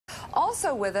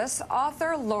also with us,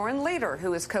 author Lauren Leader,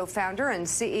 who is co-founder and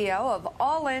CEO of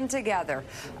All In Together,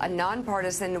 a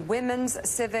nonpartisan women's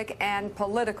civic and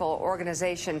political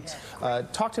organization.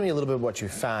 Talk to me a little bit about what you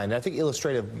find. I think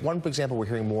illustrative, one example we're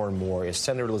hearing more and more is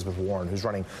Senator Elizabeth Warren, who's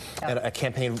running a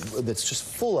campaign that's just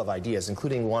full of ideas,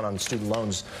 including one on student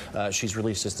loans. She's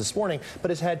released this morning,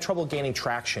 but has had trouble gaining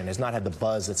traction, has not had the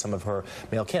buzz that some of her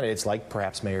male candidates, like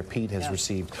perhaps Mayor Pete, has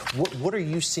received. What are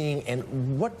you seeing,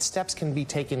 and what steps can be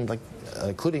taken, like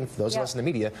including those of us in the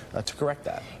media, to correct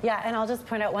that? Yeah, and I'll just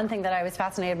point out one thing that I was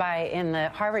fascinated by in the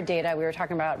Harvard data we were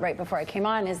talking about right before I came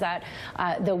on, is that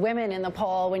the women in the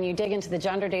poll, when you dig into the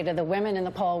gender data, the women in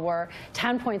the poll were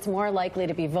 10 points more likely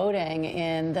to be voting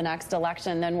in the next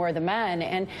election than were the men.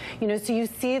 And, you know, so you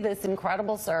see this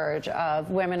incredible surge of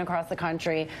women across the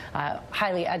country,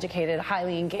 highly educated,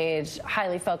 highly engaged,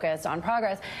 highly focused on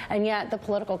progress, and yet the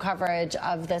political coverage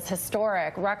of this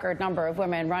historic record number of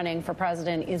women running for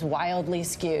president is wildly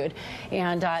skewed.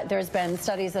 And there's been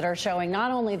studies that are showing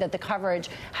not only that the coverage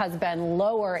has been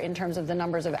lower in terms of the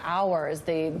numbers of hours,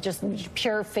 the just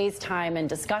pure FaceTime and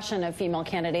discussion of female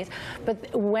candidates,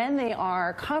 but when they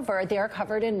are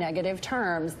covered in negative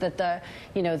terms, that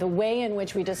the way in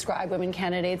which we describe women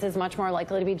candidates is much more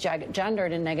likely to be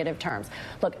gendered in negative terms.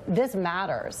 Look, this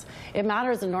matters. It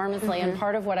matters enormously, and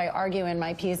part of what I argue in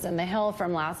my piece in The Hill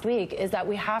from last week is that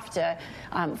we have to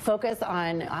focus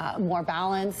on more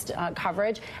balanced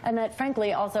coverage, and that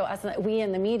frankly also we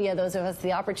in the media, those of us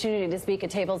the opportunity to speak at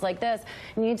tables like this,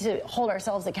 need to hold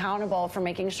ourselves accountable for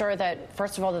making sure that,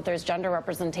 first of all, that there's gender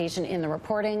representation in the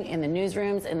reporting, in the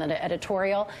newsrooms, in the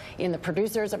editorial, in the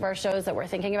producers of our shows, that we're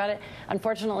thinking about it.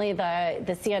 Unfortunately,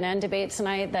 the CNN debate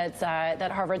tonight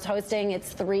that Harvard's hosting,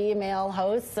 it's 3 male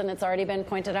hosts, and it's already been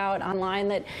pointed out online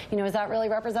that, you know, is that really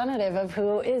representative of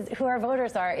who our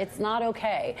voters are? It's not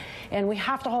okay, and we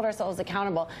have to hold ourselves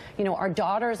accountable. You know, our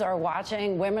daughters are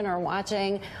watching, women are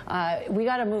watching. We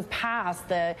got to move past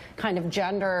the kind of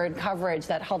gendered coverage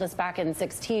that held us back in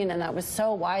 2016, and that was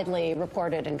so widely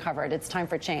reported and covered. It's time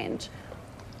for change.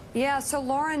 Yeah, so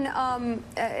Lauren,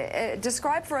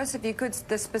 describe for us, if you could,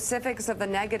 the specifics of the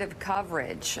negative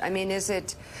coverage. I mean, is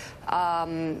it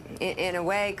in a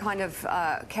way kind of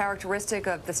characteristic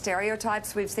of the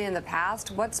stereotypes we've seen in the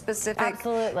past? What specific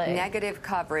negative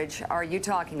coverage are you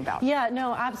talking about? Yeah,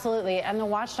 no, absolutely. And the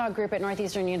Watchdog group at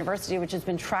Northeastern University, which has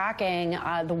been tracking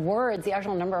the words, the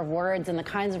actual number of words and the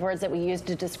kinds of words that we use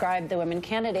to describe the women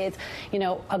candidates, you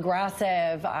know,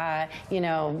 aggressive, you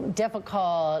know,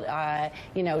 difficult,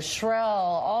 you know, shrill,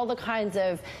 all the kinds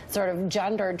of sort of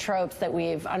gendered tropes that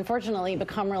we've unfortunately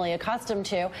become really accustomed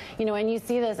to, you know, and you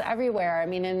see this everywhere. I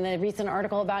mean, in the recent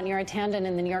article about Neera Tanden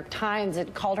in the New York Times,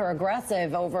 it called her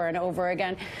aggressive over and over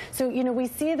again. So, you know, we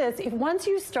see this. Once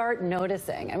you start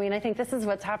noticing, I mean, I think this is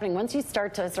what's happening. Once you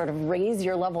start to sort of raise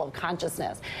your level of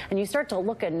consciousness and you start to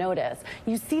look and notice,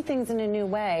 you see things in a new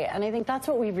way. And I think that's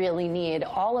what we really need,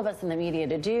 all of us in the media,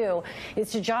 to do,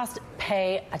 is to just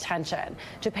pay attention,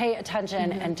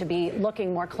 and to be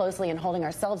looking more closely and holding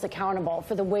ourselves accountable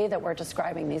for the way that we're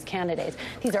describing these candidates.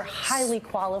 These are highly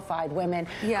qualified women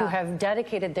who have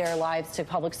dedicated their lives to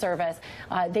public service.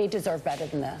 They deserve better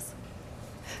than this.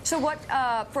 So what,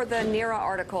 for the Neera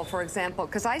article, for example,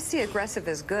 because I see aggressive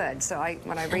as good, so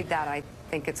when I read that, I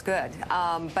think it's good.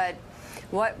 But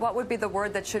what would be the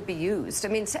word that should be used? I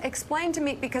mean, explain to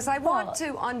me, because I want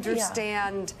to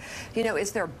understand, you know,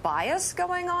 is there bias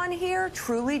going on here,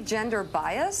 truly gender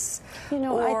bias? You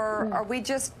know, or are we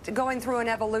just going through an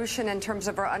evolution in terms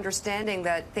of our understanding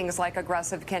that things like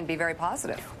aggressive can be very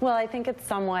positive? Well, I think it's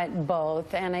somewhat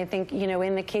both. And I think, you know,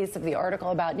 in the case of the article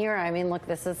about Neera, I mean, look,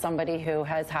 this is somebody who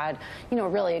has had, you know, a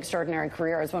really extraordinary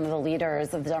career as one of the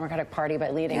leaders of the Democratic Party by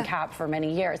leading CAP for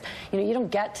many years. You know, you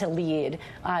don't get to lead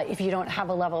if you don't have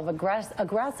a level of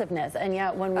aggressiveness, and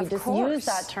yet when we just use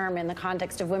that term in the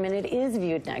context of women, it is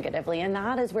viewed negatively, and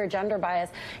that is where gender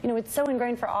bias, you know, it's so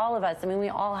ingrained for all of us. I mean, we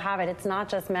all have it. It's not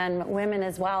just men, women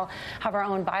as well have our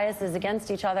own biases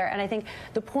against each other, and I think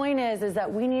the point is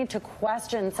that we need to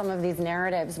question some of these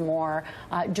narratives more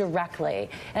directly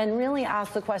and really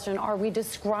ask the question, are we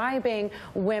describing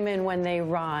women when they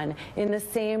run in the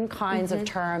same kinds of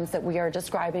terms that we are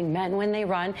describing men when they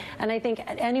run? And I think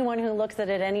anyone who looks at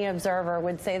it, any observer,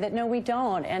 would say that no, we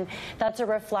don't. And that's a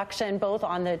reflection both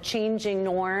on the changing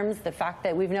norms, the fact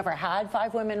that we've never had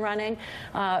 5 women running,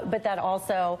 but that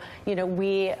also, you know,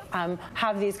 we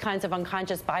have these kinds of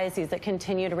unconscious biases that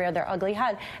continue to rear their ugly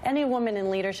head. Any woman in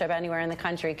leadership anywhere in the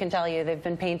country can tell you they've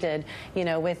been painted, you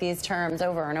know, with these terms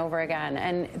over and over again.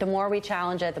 And the more we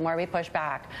challenge it, the more we push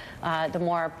back, the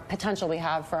more potential we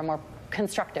have for a more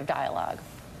constructive dialogue.